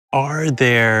Are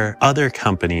there other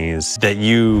companies that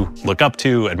you look up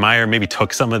to, admire, maybe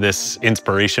took some of this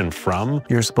inspiration from?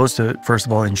 You're supposed to, first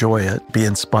of all, enjoy it, be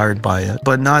inspired by it,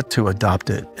 but not to adopt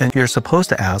it. And you're supposed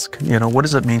to ask, what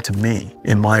does it mean to me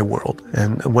in my world?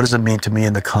 And what does it mean to me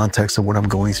in the context of what I'm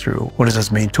going through? What does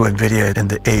this mean to Nvidia in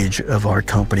the age of our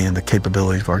company and the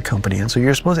capabilities of our company? And so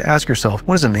you're supposed to ask yourself,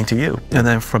 what does it mean to you? And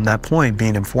then from that point,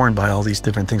 being informed by all these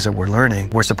different things that we're learning,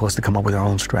 we're supposed to come up with our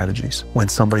own strategies. When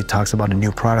somebody talks about a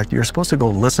new product, you're supposed to go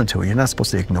listen to it. You're not supposed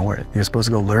to ignore it. You're supposed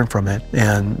to go learn from it.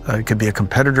 And it could be a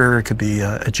competitor, it could be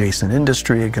an adjacent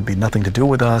industry, it could be nothing to do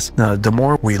with us. The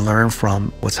more we learn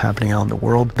from what's happening out in the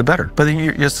world, the better. But then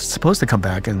you're supposed to come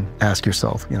back and ask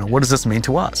yourself, what does this mean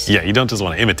to us? Yeah, you don't just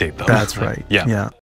want to imitate them. That's right. Yeah. Yeah.